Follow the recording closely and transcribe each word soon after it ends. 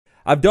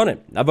I've done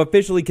it. I've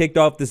officially kicked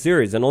off the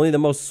series in only the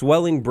most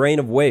swelling brain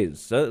of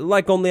ways,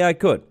 like only I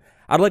could.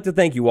 I'd like to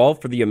thank you all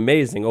for the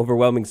amazing,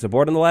 overwhelming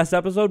support in the last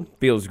episode.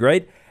 Feels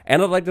great.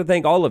 And I'd like to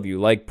thank all of you,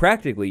 like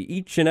practically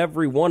each and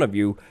every one of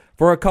you,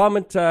 for a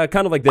comment kind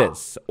of like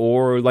this,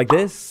 or like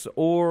this,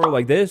 or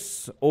like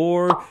this,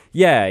 or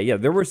yeah,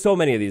 there were so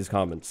many of these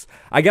comments.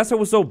 I guess I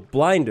was so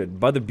blinded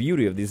by the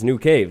beauty of these new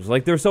caves.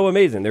 Like, they're so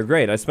amazing, they're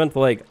great. I spent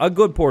like a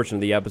good portion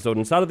of the episode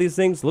inside of these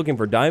things looking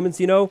for diamonds,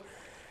 you know,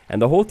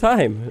 and the whole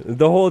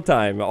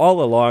time,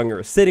 all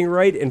along, sitting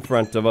right in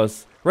front of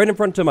us, right in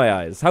front of my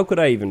eyes. How could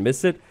I even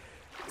miss it?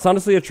 It's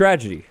honestly a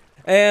tragedy.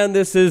 And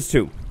this is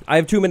too. I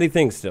have too many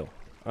things still.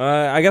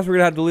 I guess we're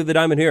gonna have to leave the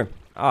diamond here.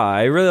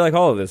 I really like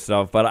all of this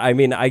stuff, but I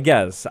mean, I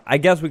guess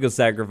we could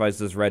sacrifice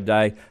this red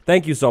dye.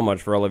 Thank you so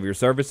much for all of your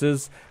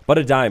services, but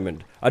a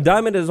diamond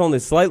is only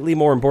slightly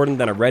more important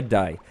than a red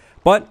dye.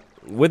 But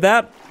with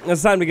that,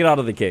 it's time to get out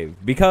of the cave,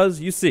 because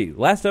you see,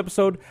 last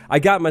episode, I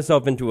got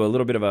myself into a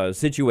little bit of a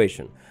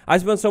situation. I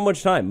spent so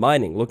much time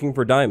mining, looking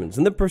for diamonds,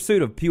 in the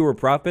pursuit of pure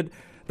profit,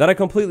 that I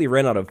completely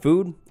ran out of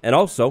food, and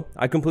also,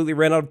 I completely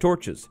ran out of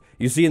torches.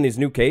 You see, in these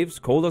new caves,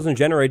 coal doesn't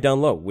generate down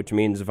low, which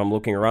means if I'm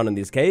looking around in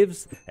these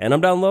caves, and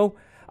I'm down low,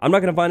 I'm not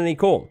going to find any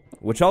coal,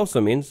 which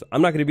also means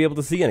I'm not going to be able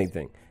to see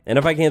anything. And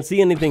if I can't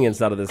see anything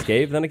inside of this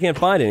cave, then I can't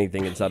find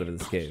anything inside of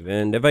this cave.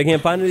 And if I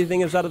can't find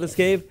anything inside of this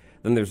cave,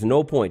 then there's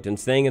no point in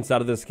staying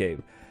inside of this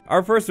cave.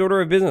 Our first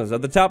order of business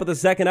at the top of the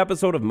second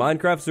episode of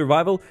Minecraft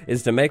Survival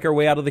is to make our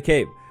way out of the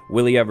cave.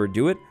 Will he ever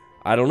do it?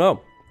 I don't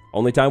know.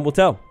 Only time will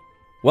tell.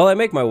 While I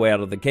make my way out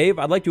of the cave,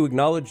 I'd like to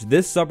acknowledge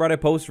this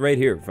subreddit post right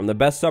here from the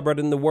best subreddit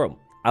in the world.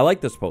 I like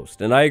this post,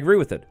 and I agree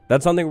with it.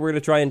 That's something we're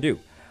going to try and do.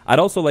 I'd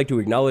also like to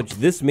acknowledge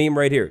this meme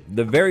right here,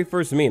 the very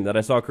first meme that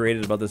I saw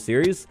created about this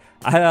series.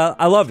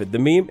 I love it. The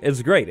meme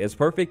is great, it's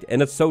perfect,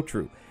 and it's so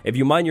true. If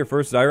you mine your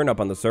first iron up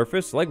on the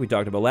surface, like we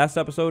talked about last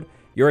episode,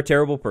 you're a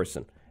terrible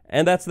person.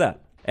 And that's that.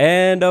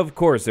 And of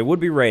course, it would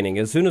be raining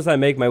as soon as I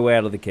make my way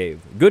out of the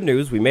cave. Good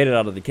news, we made it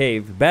out of the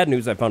cave. Bad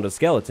news, I found a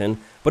skeleton,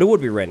 but it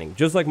would be raining,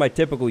 just like my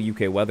typical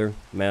UK weather.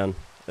 Man,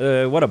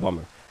 what a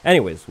bummer.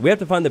 Anyways, we have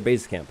to find the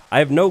base camp. I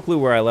have no clue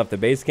where I left the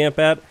base camp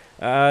at.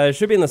 It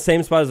should be in the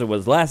same spot as it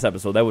was last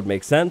episode. That would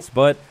make sense,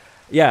 but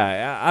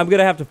yeah, I'm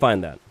gonna have to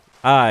find that.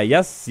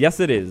 Yes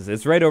it is.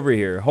 It's right over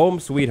here.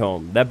 Home sweet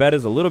home. That bed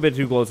is a little bit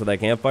too close to that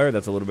campfire.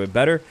 That's a little bit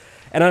better.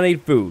 And I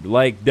need food,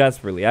 like,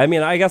 desperately. I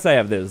mean, I guess I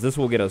have this. This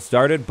will get us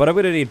started, but I'm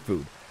gonna need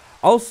food.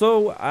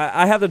 Also,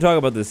 I have to talk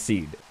about this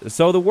seed.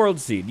 So the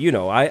world seed, you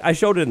know, I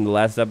showed it in the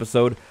last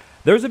episode.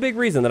 There's a big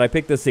reason that I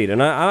picked this seed,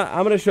 and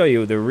I'm gonna show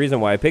you the reason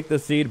why I picked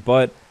this seed,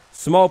 but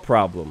small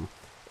problem.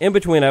 In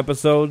between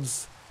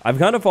episodes, I've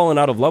kind of fallen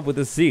out of love with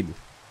this seed.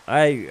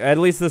 At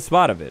least the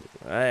spot of it.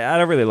 I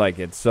don't really like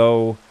it,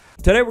 so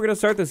today we're going to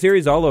start the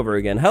series all over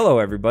again. Hello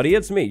everybody,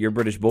 it's me, your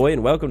British boy,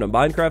 and welcome to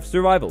Minecraft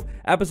Survival,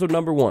 episode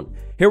number 1.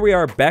 Here we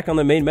are, back on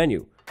the main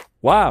menu.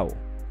 Wow.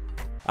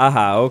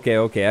 Aha,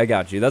 okay, I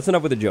got you. That's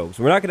enough with the jokes.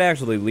 We're not going to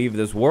actually leave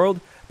this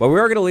world, but we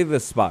are going to leave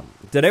this spot.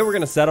 Today we're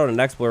going to set out an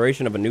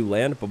exploration of a new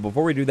land, but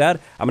before we do that,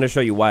 I'm going to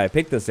show you why I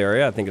picked this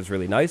area. I think it's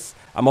really nice.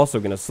 I'm also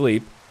going to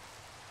sleep.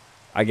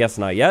 I guess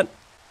not yet.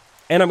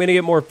 And I'm going to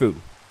get more food.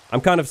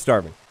 I'm kind of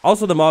starving.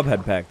 Also, the mob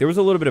head pack. There was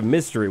a little bit of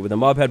mystery with the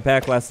mob head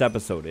pack last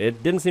episode.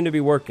 It didn't seem to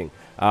be working.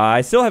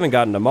 I still haven't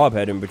gotten a mob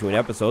head in between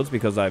episodes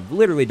because I've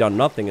literally done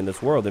nothing in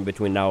this world in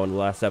between now and the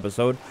last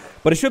episode.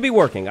 But it should be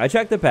working. I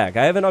checked the pack.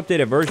 I have an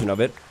updated version of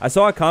it. I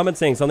saw a comment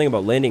saying something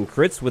about landing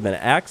crits with an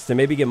axe to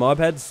maybe get mob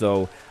heads,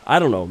 so I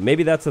don't know.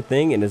 Maybe that's a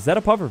thing. And is that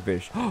a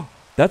pufferfish? Oh,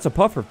 that's a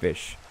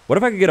pufferfish. What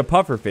if I could get a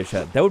pufferfish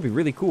head? That would be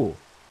really cool.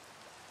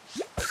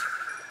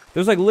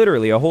 There's like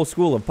literally a whole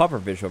school of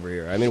pufferfish over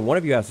here. I mean, one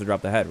of you has to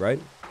drop the head, right?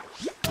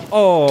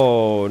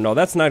 Oh, no,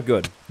 that's not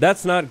good.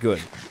 That's not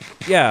good.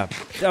 Yeah,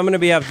 I'm gonna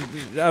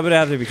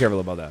have to be careful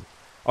about that.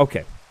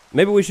 Okay,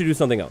 maybe we should do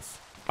something else.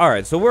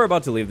 Alright, so we're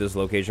about to leave this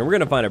location. We're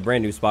gonna find a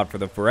brand new spot for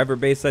the forever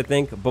base, I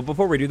think. But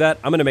before we do that,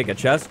 I'm gonna make a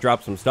chest,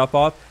 drop some stuff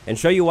off, and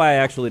show you why I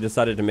actually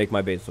decided to make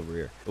my base over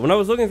here. When I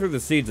was looking through the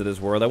seeds of this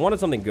world, I wanted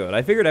something good.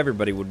 I figured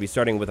everybody would be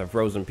starting with a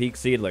frozen peak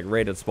seed, like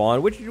right at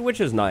spawn,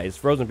 which is nice.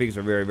 Frozen peaks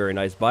are a very, very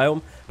nice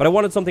biome, but I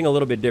wanted something a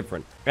little bit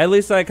different. At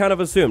least I kind of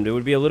assumed it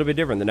would be a little bit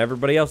different than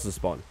everybody else's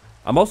spawn.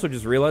 I'm also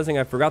just realizing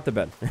I forgot the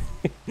bed.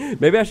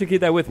 Maybe I should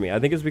keep that with me. I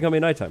think it's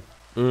becoming nighttime.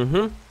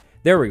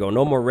 There we go,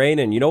 no more rain,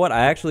 and you know what?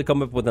 I actually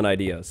come up with an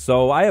idea.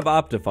 So I have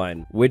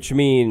Optifine, which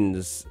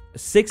means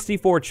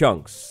 64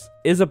 chunks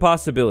is a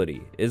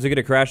possibility. Is it going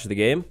to crash the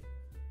game?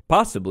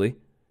 Possibly.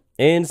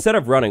 Instead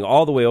of running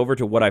all the way over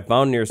to what I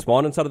found near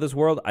spawn inside of this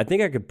world, I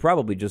think I could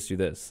probably just do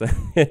this.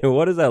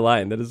 What is that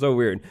line? That is so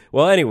weird.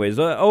 Well, anyways,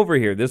 over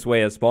here, this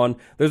way at spawn,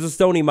 there's a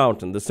stony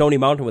mountain. The stony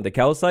mountain with the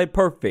calcite,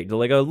 perfect.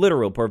 Like a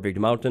literal perfect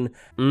mountain.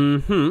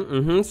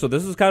 So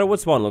this is kind of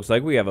what spawn looks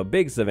like. We have a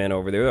big savanna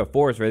over there, a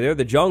forest right there,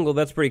 the jungle,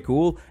 that's pretty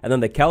cool. And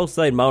then the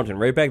calcite mountain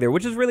right back there,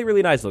 which is really,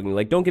 really nice looking.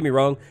 Like, don't get me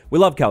wrong, we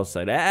love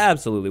calcite.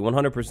 Absolutely,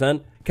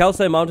 100%.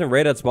 Calcite mountain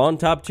right at spawn,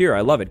 top tier.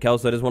 I love it.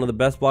 Calcite is one of the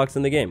best blocks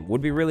in the game.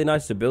 Would be really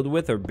nice to build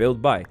with or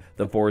build by.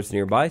 The forest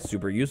nearby,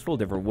 super useful.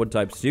 Different wood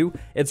types too.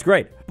 It's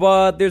great.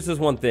 But there's this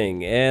one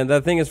thing, and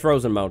that thing is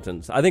frozen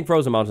mountains. I think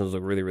frozen mountains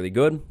look really, really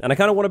good, and I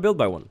kind of want to build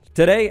by one.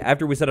 Today,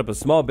 after we set up a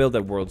small build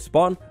at world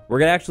spawn, we're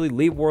going to actually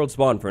leave world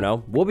spawn for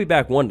now. We'll be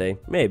back one day.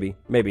 Maybe,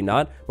 maybe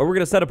not. But we're going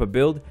to set up a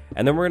build,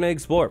 and then we're going to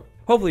explore.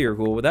 Hopefully you're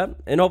cool with that,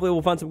 and hopefully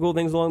we'll find some cool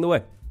things along the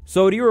way.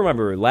 So do you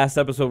remember last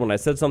episode when I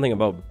said something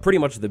about pretty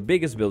much the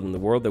biggest build in the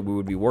world that we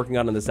would be working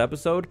on in this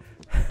episode?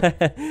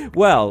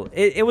 Well,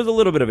 it was a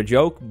little bit of a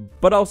joke,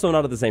 but also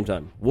not at the same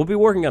time. We'll be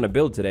working on a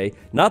build today,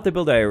 not the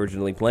build I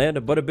originally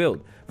planned, but a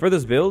build. For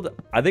this build,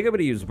 I think I'm going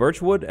to use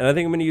birchwood, and I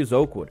think I'm going to use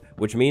oakwood,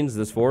 which means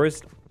this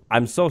forest,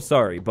 I'm so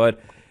sorry,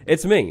 but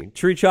it's me,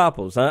 Tree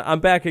Chopples. I'm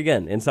back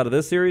again inside of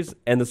this series,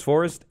 and this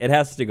forest, it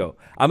has to go.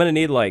 I'm going to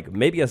need like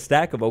maybe a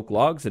stack of oak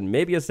logs and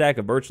maybe a stack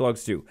of birch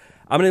logs too.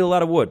 I'm going to need a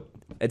lot of wood.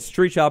 It's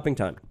tree chopping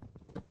time.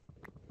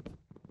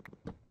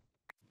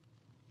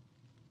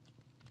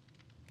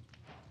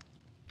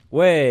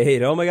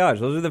 Wait, oh my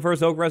gosh, those are the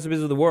first oak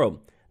recipes of the world.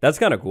 That's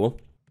kind of cool.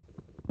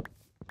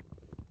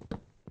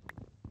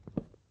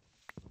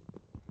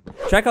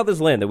 Check out this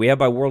land that we have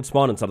by world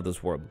spawn inside of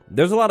this world.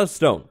 There's a lot of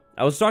stone.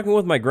 I was talking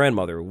with my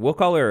grandmother, we'll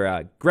call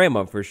her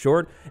Grandma for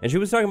short, and she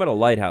was talking about a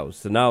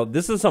lighthouse. Now,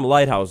 this is some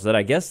lighthouse that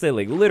I guess they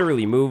like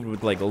literally moved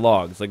with like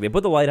logs. Like they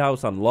put the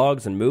lighthouse on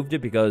logs and moved it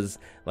because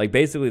like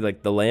basically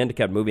like the land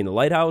kept moving the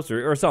lighthouse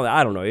or something.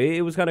 I don't know.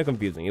 It was kind of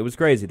confusing. It was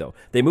crazy though.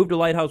 They moved a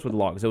lighthouse with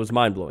logs. It was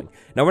mind-blowing.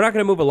 Now, we're not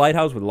going to move a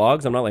lighthouse with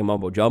logs. I'm not like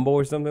mumbo jumbo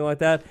or something like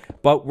that,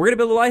 but we're going to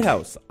build a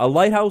lighthouse. A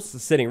lighthouse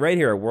sitting right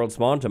here at world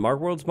spawn to mark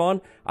world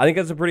spawn. I think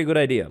that's a pretty good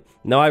idea.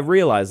 Now, I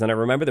realize and I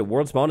remember that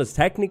world spawn is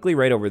technically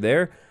right over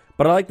there,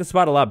 but I like the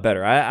spot a lot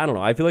better. I don't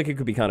know. I feel like it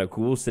could be kind of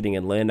cool sitting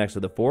in land next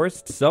to the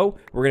forest. So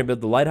we're going to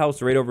build the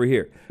lighthouse right over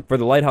here. For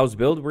the lighthouse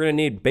build, we're going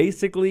to need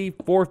basically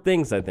 4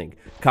 things, I think.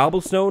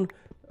 Cobblestone,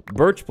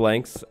 birch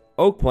planks,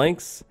 oak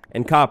planks,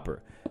 and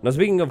copper. Now,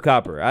 speaking of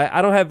copper,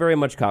 I don't have very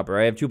much copper.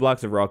 I have 2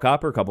 blocks of raw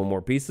copper, a couple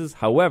more pieces.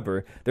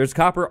 However, there's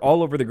copper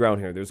all over the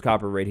ground here. There's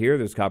copper right here.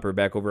 There's copper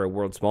back over at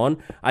world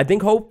spawn. I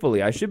think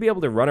hopefully I should be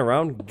able to run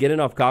around, get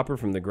enough copper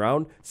from the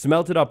ground,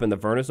 smelt it up in the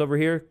furnace over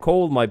here.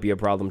 Coal might be a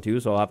problem too,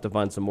 so I'll have to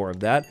find some more of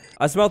that.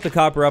 I smelt the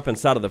copper up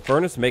inside of the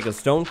furnace, make a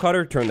stone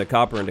cutter, turn the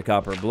copper into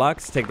copper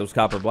blocks, take those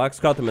copper blocks,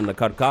 cut them in the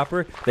cut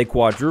copper. They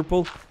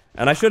quadruple.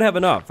 And I should have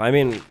enough. I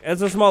mean,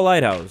 it's a small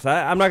lighthouse.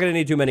 I'm not going to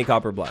need too many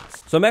copper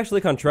blocks. So I'm actually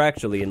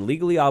contractually and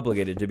legally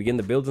obligated to begin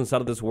the builds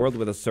inside of this world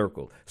with a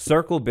circle.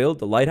 Circle, build,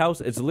 the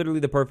lighthouse, it's literally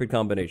the perfect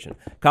combination.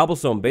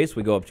 Cobblestone base,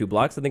 we go up 2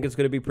 blocks. I think it's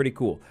going to be pretty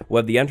cool.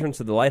 We'll have the entrance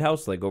to the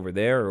lighthouse, like over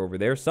there or over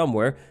there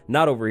somewhere.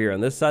 Not over here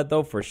on this side,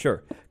 though, for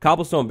sure.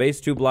 Cobblestone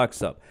base, 2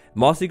 blocks up.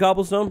 Mossy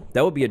cobblestone,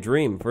 that would be a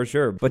dream, for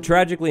sure. But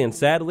tragically and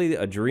sadly,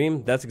 a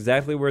dream, that's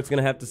exactly where it's going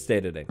to have to stay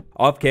today.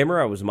 Off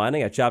camera, I was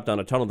mining. I chopped down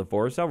a ton of the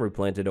forest. I'll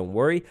replant it, don't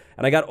worry.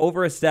 And I got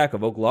over a stack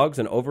of oak logs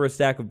and over a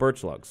stack of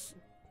birch logs.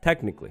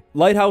 Technically.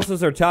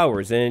 Lighthouses are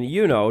towers, and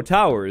you know,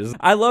 towers.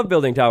 I love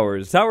building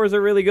towers. Towers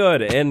are really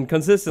good, and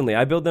consistently,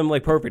 I build them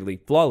like perfectly,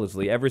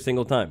 flawlessly, every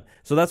single time.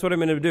 So that's what I'm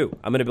going to do.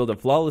 I'm going to build a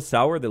flawless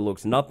tower that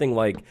looks nothing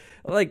like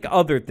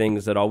other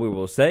things that all we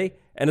will say,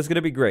 and it's going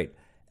to be great.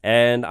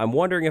 And I'm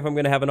wondering if I'm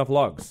going to have enough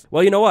logs.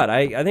 Well, you know what?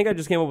 I think I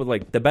just came up with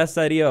like the best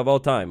idea of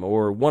all time,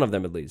 or one of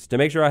them at least. To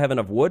make sure I have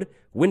enough wood,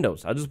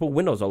 windows. I'll just put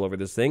windows all over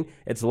this thing.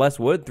 It's less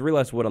wood, 3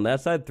 less wood on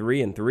that side,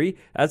 3 and 3.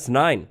 That's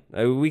 9.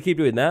 We keep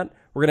doing that.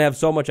 We're going to have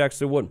so much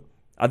extra wood.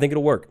 I think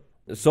it'll work.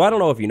 So I don't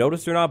know if you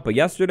noticed or not, but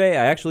yesterday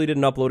I actually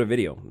didn't upload a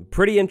video.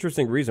 Pretty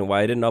interesting reason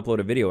why I didn't upload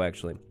a video,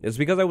 actually. It's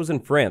because I was in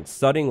France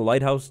studying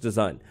lighthouse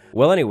design.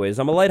 Well, anyways,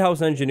 I'm a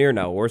lighthouse engineer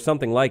now, or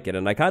something like it,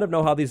 and I kind of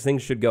know how these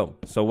things should go.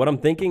 So what I'm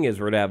thinking is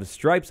we're going to have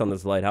stripes on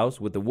this lighthouse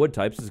with the wood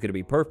types. Is going to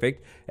be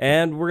perfect,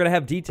 and we're going to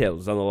have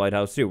details on the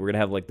lighthouse too. We're going to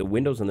have like the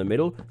windows in the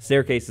middle,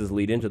 staircases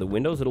lead into the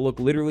windows. It'll look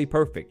literally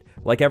perfect,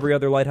 like every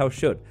other lighthouse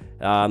should.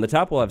 On the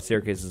top, we'll have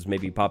staircases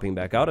maybe popping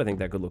back out. I think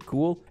that could look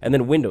cool. And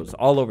then windows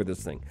all over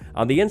this thing.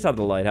 On the inside of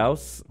the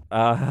lighthouse,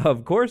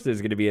 of course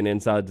there's going to be an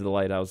inside to the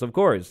lighthouse, of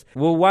course.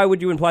 Well, why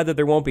would you imply that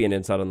there won't be an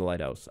inside on the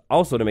lighthouse?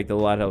 Also, to make the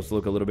lighthouse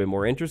look a little bit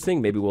more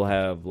interesting, maybe we'll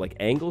have like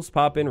angles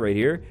pop in right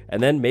here,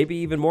 and then maybe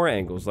even more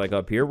angles like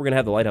up here. We're going to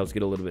have the lighthouse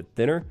get a little bit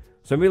thinner.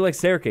 So maybe like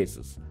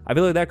staircases. I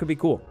feel like that could be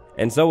cool.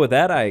 And so with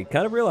that, I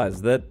kind of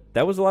realized that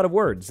that was a lot of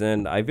words,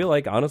 and I feel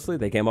like, honestly,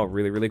 they came out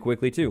really, really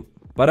quickly too.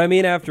 But I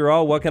mean, after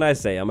all, what can I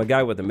say? I'm a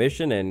guy with a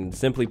mission, and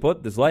simply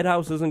put, this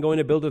lighthouse isn't going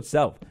to build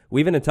itself.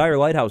 We have an entire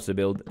lighthouse to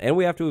build, and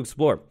we have to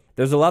explore.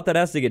 There's a lot that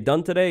has to get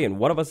done today, and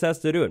one of us has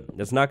to do it.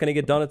 It's not going to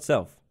get done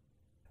itself.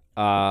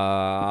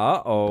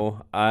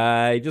 Uh-oh.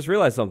 I just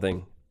realized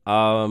something.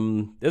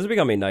 This is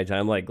becoming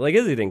nighttime, like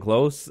it's getting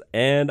close,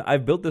 and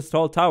I've built this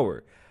tall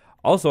tower.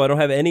 Also, I don't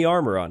have any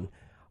armor on.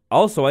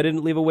 Also, I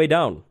didn't leave a way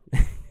down.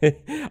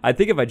 I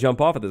think if I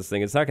jump off of this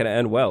thing, it's not going to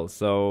end well,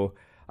 so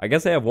I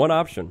guess I have one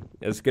option.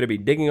 It's going to be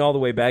digging all the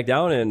way back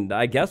down, and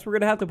I guess we're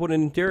going to have to put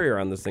an interior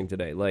on this thing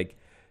today. Like,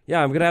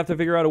 yeah, I'm going to have to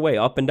figure out a way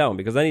up and down,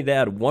 because I need to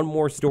add one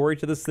more story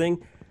to this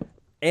thing,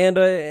 and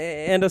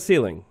a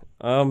ceiling.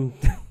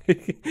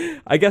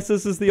 I guess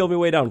this is the only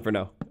way down for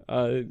now.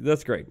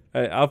 That's great.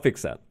 I'll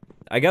fix that.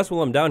 I guess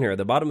while I'm down here at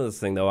the bottom of this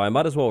thing, though, I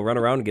might as well run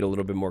around and get a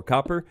little bit more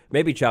copper,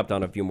 maybe chop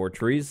down a few more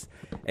trees,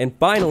 and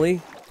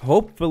finally,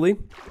 hopefully,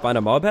 find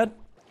a mob head.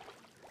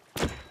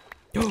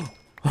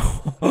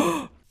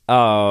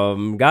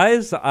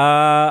 Guys,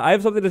 I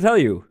have something to tell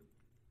you.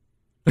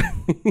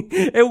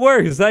 It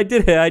works. I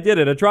did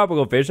it. A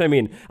tropical fish. I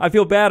mean, I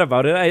feel bad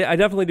about it. I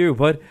definitely do,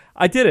 but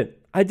I did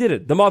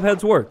it. The mob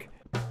heads work.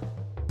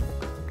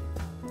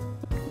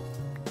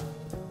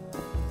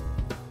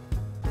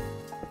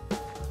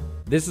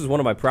 This is one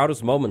of my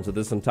proudest moments of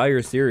this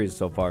entire series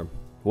so far.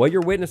 What you're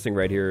witnessing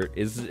right here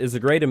is a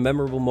great and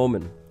memorable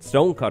moment.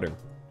 Stone cutter.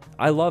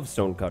 I love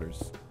stone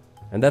cutters.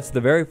 And that's the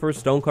very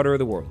first stone cutter of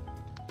the world.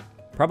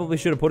 Probably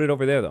should have put it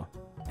over there though.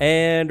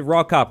 And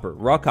raw copper.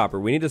 Raw copper.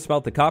 We need to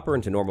smelt the copper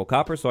into normal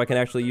copper so I can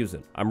actually use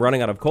it. I'm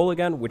running out of coal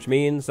again, which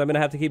means I'm going to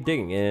have to keep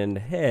digging. And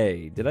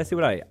hey, did I see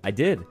what I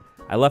did?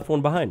 I left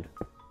one behind.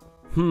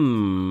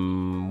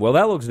 Well,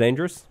 that looks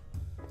dangerous.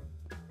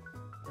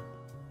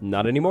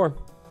 Not anymore.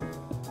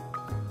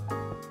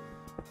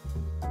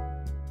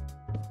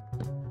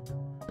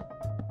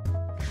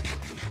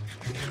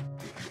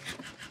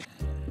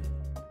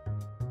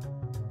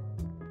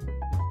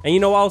 And you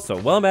know, also,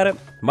 while I'm at it,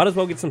 might as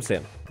well get some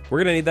sand. We're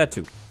gonna need that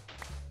too.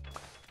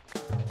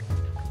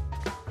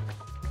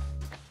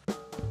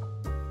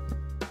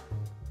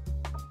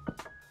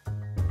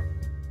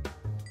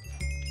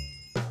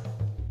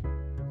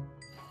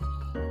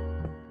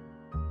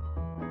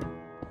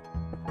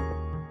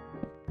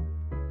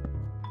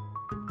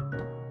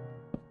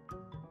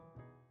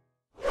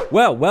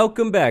 Well,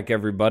 welcome back,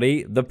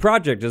 everybody. The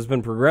project has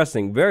been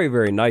progressing very,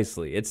 very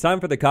nicely. It's time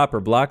for the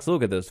copper blocks.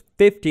 Look at this,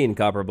 15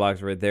 copper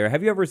blocks right there.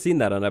 Have you ever seen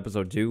that on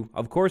episode 2?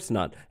 Of course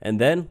not. And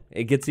then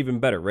it gets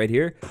even better right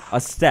here. A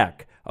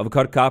stack of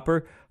cut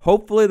copper.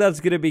 Hopefully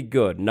that's going to be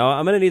good. Now,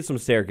 I'm going to need some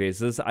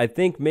staircases. I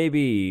think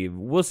maybe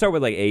we'll start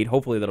with like 8.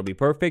 Hopefully that'll be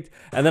perfect.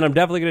 And then I'm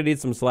definitely going to need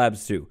some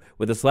slabs too.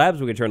 With the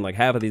slabs, we can turn like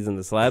half of these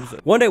into slabs.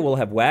 One day we'll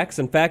have wax.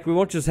 In fact, we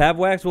won't just have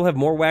wax. We'll have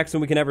more wax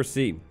than we can ever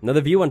see. Now,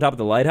 the view on top of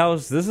the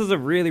lighthouse, this is a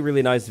really,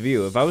 really nice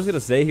view. If I was going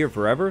to stay here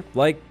forever,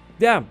 like,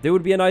 yeah, it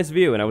would be a nice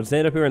view, and I would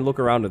stand up here and look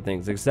around at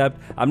things, except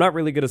I'm not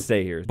really going to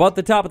stay here. But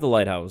the top of the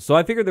lighthouse, so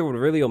I figured there would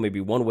really only be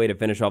one way to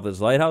finish off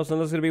this lighthouse,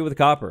 and that's going to be with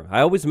copper.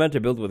 I always meant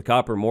to build with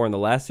copper more in the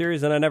last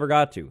series, and I never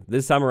got to.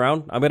 This time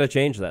around, I'm going to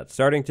change that,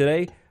 starting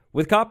today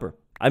with copper.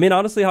 I mean,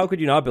 honestly, how could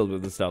you not build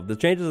with this stuff? The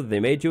changes that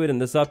they made to it in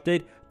this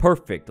update,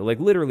 perfect,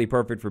 like literally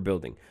perfect for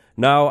building.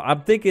 Now,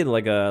 I'm thinking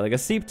like a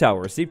seep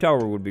tower. A seep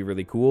tower would be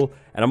really cool,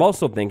 and I'm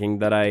also thinking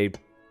that I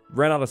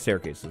ran out of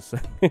staircases.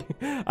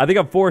 I think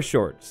I'm 4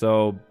 short,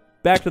 so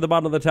back to the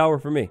bottom of the tower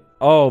for me.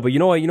 Oh, but you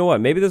know what?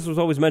 Maybe this was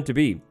always meant to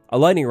be. A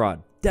lightning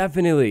rod.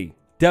 Definitely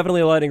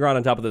a lightning rod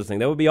on top of this thing.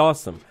 That would be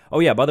awesome. Oh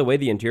yeah, by the way,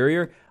 the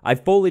interior, I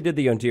fully did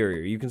the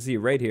interior. You can see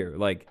right here.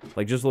 Like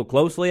just look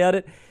closely at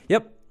it.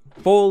 Yep,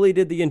 fully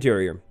did the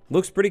interior.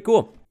 Looks pretty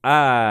cool.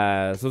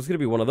 So it's gonna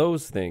be one of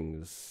those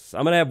things.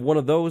 I'm gonna have one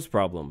of those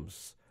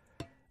problems.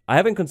 I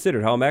haven't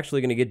considered how I'm actually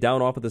gonna get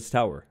down off of this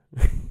tower.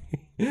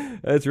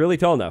 It's really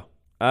tall now.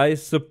 I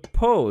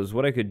suppose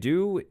what I could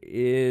do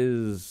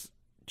is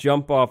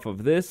jump off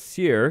of this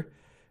here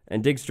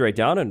and dig straight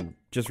down and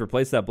just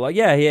replace that block.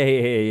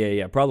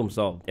 Yeah, problem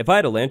solved. If I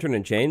had a lantern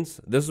and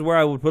chains, this is where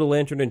I would put a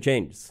lantern and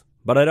chains,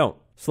 but I don't.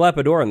 Slap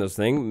a door on this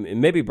thing,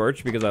 maybe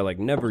birch because I like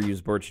never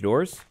use birch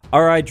doors.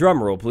 All right,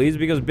 drum roll please,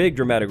 because big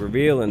dramatic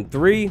reveal in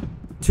 3,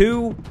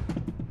 2,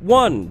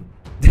 1.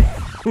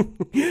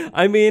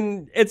 I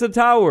mean, it's a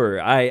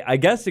tower. I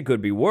guess it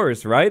could be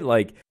worse, right?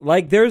 Like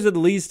there's at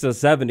least a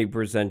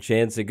 70%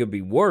 chance it could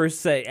be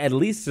worse. At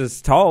least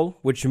it's tall,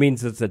 which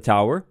means it's a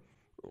tower.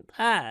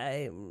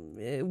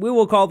 We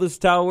will call this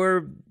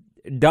tower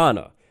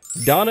Donna.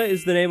 Donna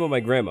is the name of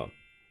my grandma.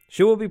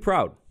 She will be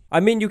proud.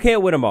 I mean, you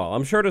can't win them all.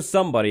 I'm sure to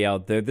somebody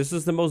out there, this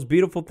is the most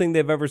beautiful thing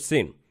they've ever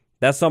seen.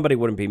 That somebody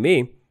wouldn't be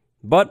me.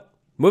 But,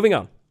 moving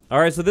on.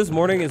 Alright, so this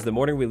morning is the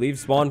morning we leave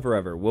spawn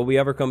forever. Will we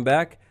ever come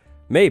back?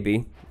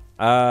 Maybe.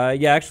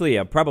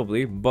 Yeah,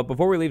 probably. But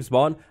before we leave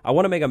spawn, I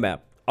want to make a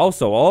map.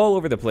 Also, all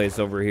over the place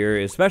over here,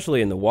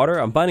 especially in the water,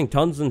 I'm finding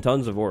tons and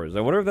tons of ores. I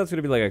wonder if that's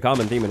going to be like a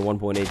common theme in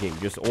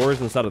 1.18. Just ores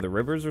inside of the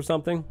rivers or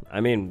something? I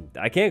mean,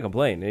 I can't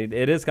complain.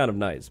 It is kind of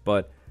nice,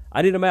 but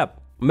I need a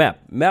map. Map.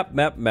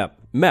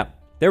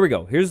 There we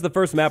go. Here's the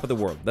first map of the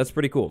world. That's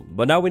pretty cool.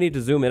 But now we need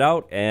to zoom it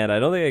out, and I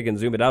don't think I can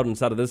zoom it out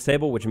inside of this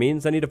table, which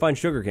means I need to find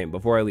sugarcane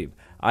before I leave.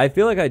 I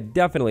feel like I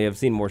definitely have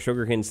seen more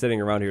sugarcane sitting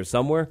around here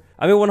somewhere.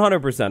 I mean,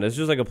 100%. It's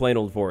just like a plain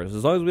old forest.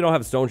 As long as we don't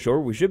have stone shore,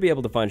 we should be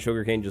able to find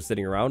sugarcane just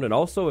sitting around. And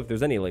also, if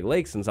there's any like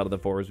lakes inside of the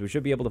forest, we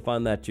should be able to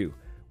find that too.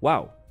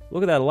 Wow.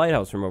 Look at that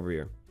lighthouse from over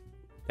here.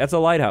 That's a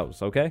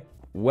lighthouse, okay?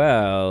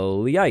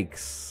 Well,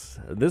 yikes.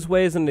 This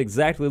way isn't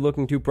exactly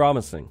looking too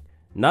promising.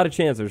 Not a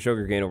chance there's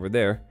sugarcane over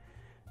there.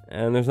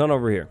 And there's none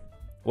over here.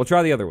 We'll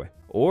try the other way.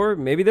 Or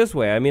maybe this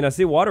way. I mean, I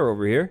see water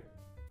over here.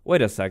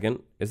 Wait a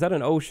second. Is that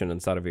an ocean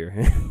inside of here?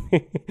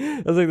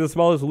 That's like the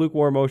smallest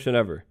lukewarm ocean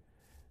ever.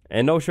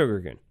 And no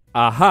sugarcane.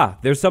 Aha,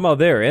 there's some out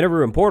there, and a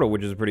ruined portal,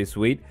 which is pretty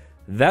sweet.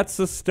 That's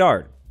a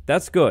start.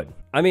 That's good.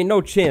 I mean,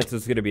 no chance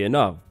it's going to be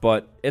enough,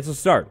 but it's a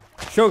start.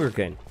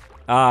 Sugarcane.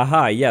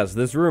 Aha, yes,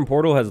 this ruined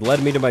portal has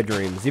led me to my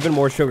dreams. Even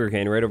more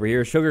sugarcane right over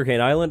here.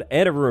 Sugarcane Island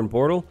and a ruined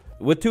portal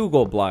with 2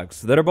 gold blocks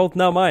that are both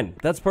now mine.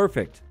 That's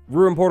perfect.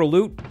 Ruined portal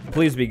loot,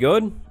 please be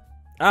good.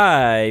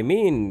 I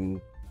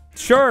mean,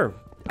 sure,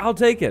 I'll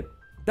take it.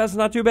 That's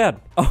not too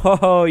bad.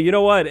 Oh, you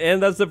know what?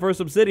 And that's the first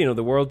obsidian of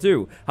the world,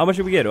 too. How much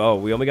did we get? Oh,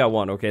 we only got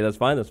 1. Okay, that's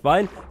fine, that's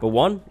fine. But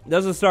 1,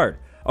 that's a start.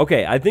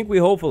 Okay, I think we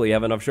hopefully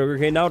have enough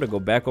sugarcane now to go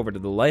back over to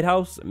the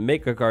lighthouse,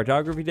 make a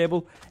cartography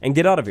table, and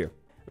get out of here.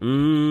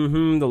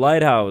 The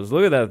lighthouse.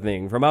 Look at that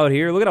thing. From out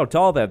here, look at how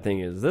tall that thing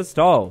is. This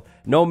tall.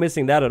 No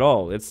missing that at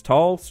all. It's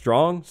tall,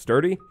 strong,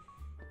 sturdy,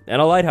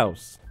 and a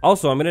lighthouse.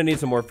 Also, I'm going to need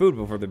some more food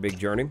before the big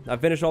journey. I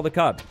finished all the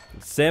cod.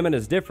 Salmon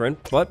is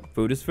different, but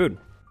food is food.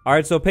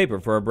 Alright, so paper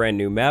for a brand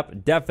new map.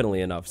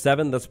 Definitely enough.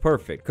 7, that's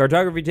perfect.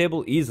 Cartography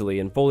table, easily,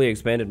 and fully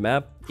expanded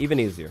map, even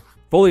easier.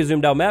 Fully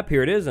zoomed out map,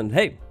 here it is, and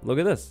hey, look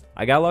at this.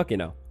 I got lucky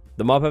now.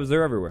 The mob hubs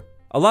are everywhere.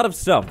 A lot of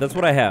stuff, that's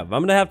what I have.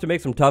 I'm going to have to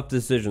make some tough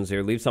decisions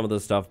here, leave some of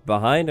this stuff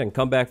behind, and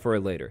come back for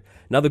it later.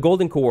 Now, the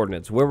golden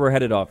coordinates, where we're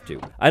headed off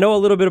to. I know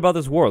a little bit about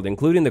this world,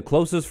 including the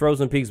closest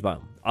frozen peaks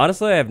biome.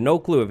 Honestly, I have no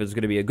clue if it's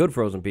going to be a good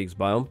frozen peaks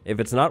biome.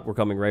 If it's not, we're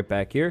coming right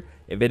back here.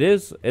 If it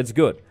is, it's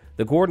good.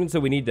 The coordinates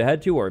that we need to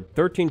head to are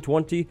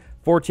 1320,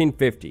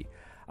 1450.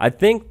 I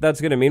think that's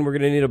going to mean we're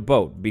going to need a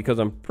boat, because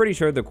I'm pretty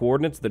sure the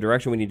coordinates, the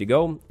direction we need to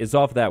go, is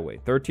off that way.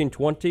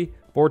 1320,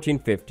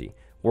 1450.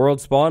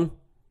 World spawn,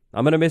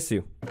 I'm going to miss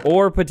you.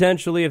 Or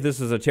potentially, if this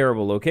is a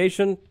terrible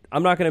location,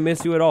 I'm not going to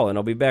miss you at all, and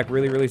I'll be back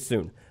really, really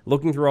soon.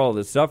 Looking through all of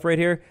this stuff right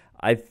here,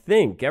 I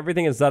think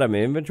everything inside of my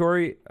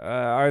inventory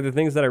are the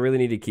things that I really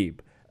need to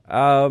keep.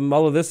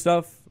 All of this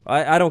stuff,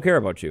 I don't care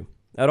about you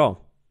at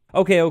all.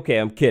 Okay,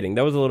 I'm kidding.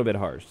 That was a little bit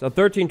harsh. So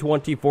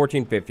 1320,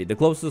 1450, the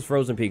closest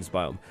frozen peaks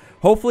biome.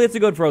 Hopefully it's a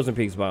good frozen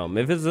peaks biome.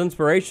 If it's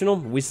inspirational,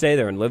 we stay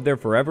there and live there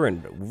forever,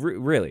 and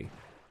really,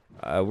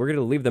 we're going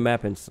to leave the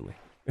map instantly.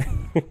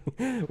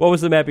 What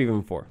was the map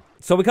even for?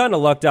 So we kind of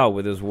lucked out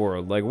with this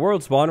world. Like,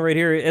 world spawn right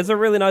here, it's a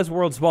really nice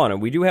world spawn,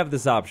 and we do have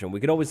this option. We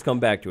can always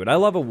come back to it. I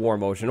love a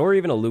warm ocean, or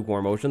even a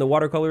lukewarm ocean. The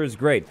watercolor is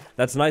great.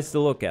 That's nice to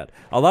look at.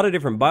 A lot of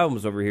different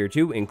biomes over here,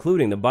 too,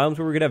 including the biomes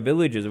where we could have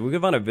villages. If we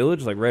could find a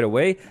village, like, right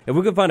away, if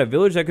we could find a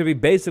village, that could be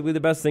basically the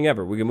best thing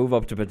ever. We can move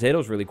up to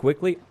potatoes really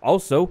quickly.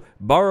 Also,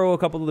 borrow a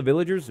couple of the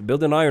villagers,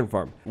 build an iron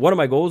farm. One of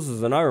my goals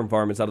is an iron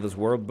farm inside of this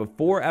world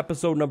before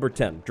episode number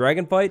 10.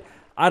 Dragon fight?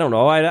 I don't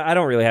know. I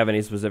don't really have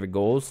any specific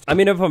goals. I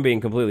mean, if I'm being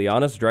completely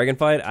honest, Dragon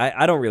Fight,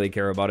 I don't really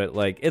care about it.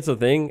 Like, it's a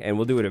thing, and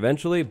we'll do it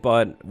eventually,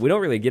 but we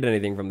don't really get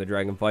anything from the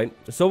Dragon Fight.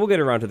 So we'll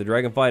get around to the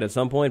Dragon Fight at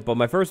some point, but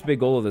my first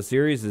big goal of the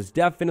series is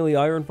definitely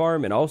Iron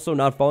Farm, and also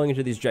not falling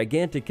into these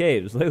gigantic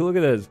caves. Like, look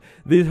at this.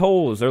 These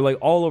holes are, like,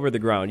 all over the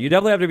ground. You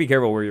definitely have to be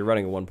careful where you're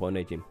running at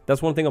 1.18.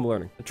 That's one thing I'm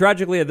learning.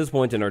 Tragically, at this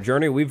point in our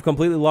journey, we've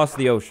completely lost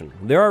the ocean.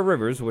 There are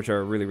rivers, which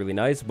are really, really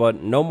nice,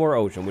 but no more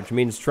ocean, which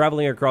means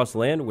traveling across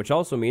land, which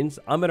also means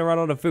I'm going to run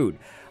out of food.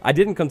 I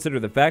didn't consider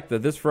the fact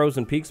that this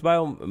frozen peaks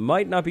biome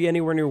might not be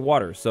anywhere near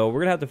water, so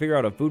we're gonna have to figure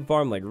out a food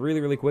farm like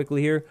really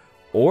quickly here,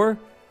 or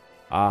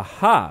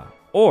I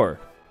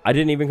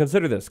didn't even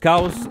consider this.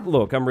 Cows,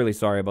 look, I'm really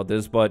sorry about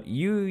this, but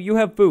you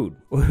have food.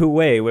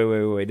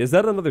 Wait, is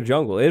that another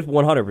jungle? It's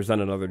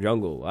 100% another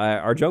jungle.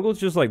 Our jungle's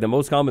just like the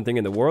most common thing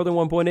in the world in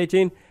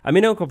 1.18. I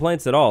mean, no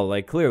complaints at all.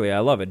 Like, clearly, I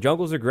love it.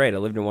 Jungles are great. I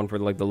lived in one for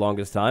like the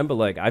longest time, but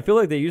like, I feel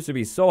like they used to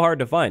be so hard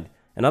to find,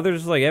 and now they're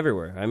just like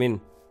everywhere. I mean,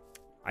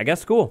 I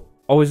guess cool.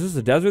 Oh, is this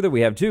a desert that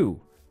we have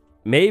too?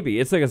 Maybe.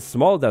 It's like a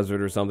small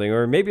desert or something.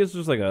 Or maybe it's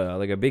just like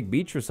a big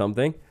beach or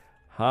something.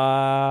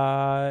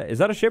 Is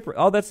that a shipwreck?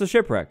 Oh, that's the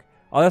shipwreck.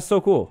 Oh, that's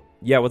so cool.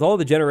 Yeah, with all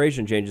the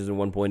generation changes in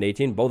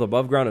 1.18, both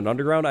above ground and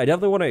underground, I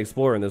definitely want to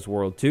explore in this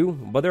world too.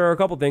 But there are a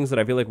couple things that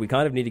I feel like we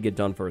kind of need to get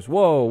done first.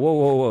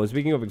 Whoa.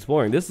 Speaking of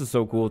exploring, this is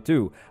so cool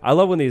too. I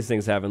love when these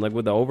things happen, like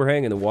with the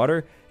overhang in the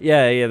water.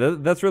 Yeah,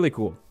 that's really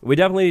cool. We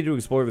definitely need to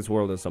explore this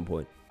world at some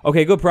point.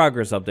 Okay, good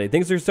progress update.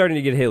 Things are starting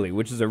to get hilly,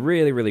 which is a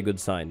really good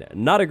sign.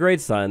 Not a great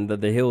sign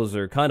that the hills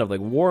are kind of like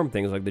warm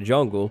things like the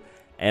jungle.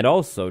 And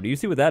also, do you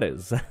see what that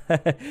is?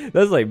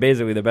 That's like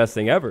basically the best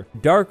thing ever.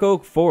 Dark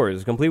oak 4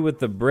 is complete with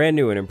the brand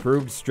new and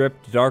improved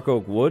stripped dark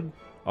oak wood.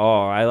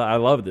 Oh, I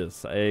love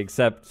this,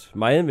 except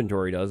my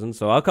inventory doesn't,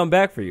 so I'll come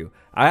back for you.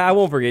 I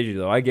won't forget you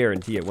though, I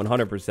guarantee it,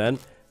 100%.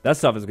 That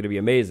stuff is going to be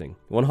amazing.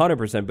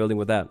 100% building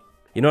with that.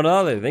 You know,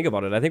 now that I think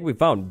about it, I think we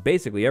found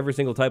basically every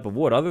single type of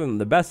wood other than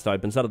the best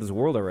type inside of this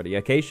world already.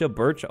 Acacia,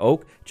 birch,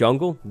 oak,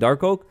 jungle,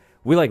 dark oak.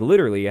 We like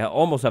literally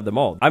almost have them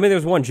all. I mean,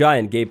 there's one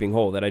giant gaping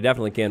hole that I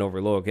definitely can't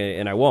overlook,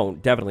 and I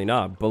won't, definitely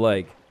not. But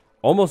like,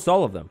 almost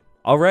all of them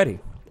already.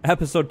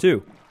 Episode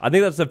 2. I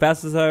think that's the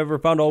fastest I've ever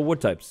found all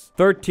wood types.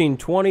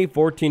 1320,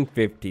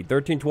 1450.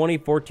 1320,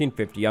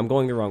 1450. I'm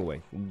going the wrong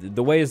way.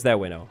 The way is that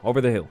way now, over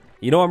the hill.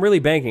 You know, I'm really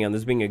banking on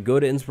this being a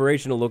good,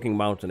 inspirational looking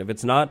mountain. If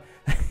it's not,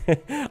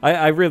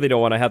 I really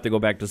don't want to have to go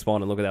back to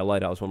spawn and look at that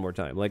lighthouse one more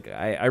time. Like,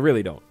 I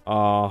really don't.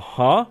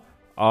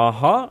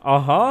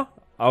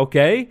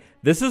 Okay,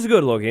 this is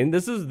good looking.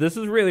 This is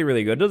really,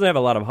 really good. Doesn't have a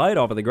lot of height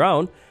off of the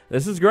ground.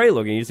 This is great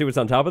looking. You see what's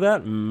on top of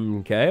that?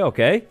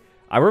 Okay.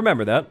 I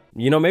remember that.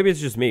 You know, maybe it's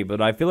just me, but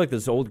I feel like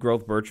this old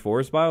growth birch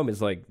forest biome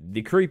is like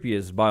the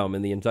creepiest biome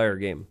in the entire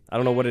game. I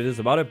don't know what it is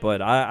about it,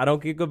 but I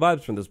don't get good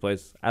vibes from this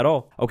place at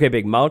all. Okay,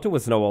 big mountain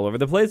with snow all over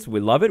the place. We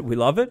love it. We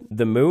love it.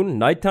 The moon,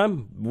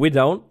 nighttime. We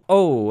don't.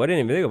 Oh, I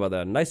didn't even think about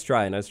that. Nice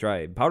try. Nice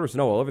try. Powder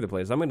snow all over the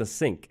place. I'm going to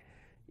sink.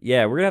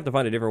 Yeah, we're going to have to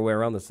find a different way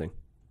around this thing.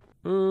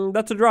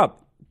 That's a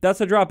drop.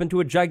 That's a drop into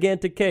a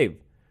gigantic cave.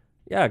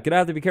 Yeah, gonna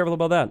have to be careful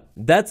about that.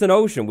 That's an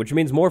ocean, which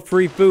means more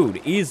free food,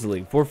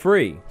 easily, for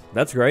free.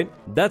 That's great.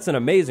 That's an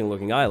amazing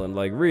looking island,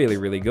 like really,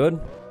 really good.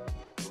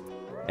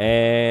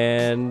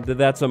 And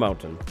that's a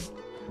mountain.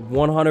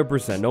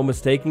 100%, no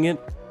mistaking it.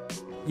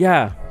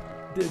 Yeah,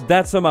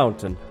 that's a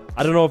mountain.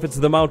 I don't know if it's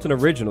the mountain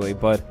originally,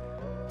 but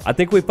I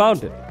think we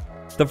found it.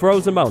 The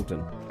frozen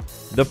mountain.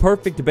 The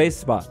perfect base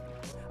spot.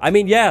 I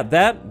mean, yeah,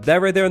 that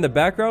right there in the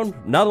background,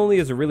 not only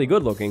is it really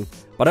good looking,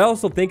 but I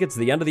also think it's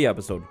the end of the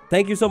episode.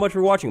 Thank you so much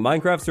for watching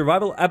Minecraft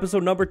Survival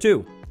episode number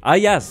 2.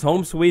 Yes,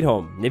 home sweet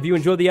home. If you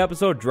enjoyed the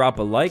episode, drop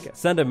a like,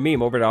 send a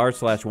meme over to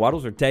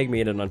r/wattles or tag me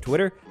in it on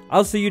Twitter.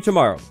 I'll see you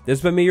tomorrow. This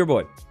has been me, your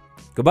boy.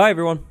 Goodbye,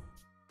 everyone.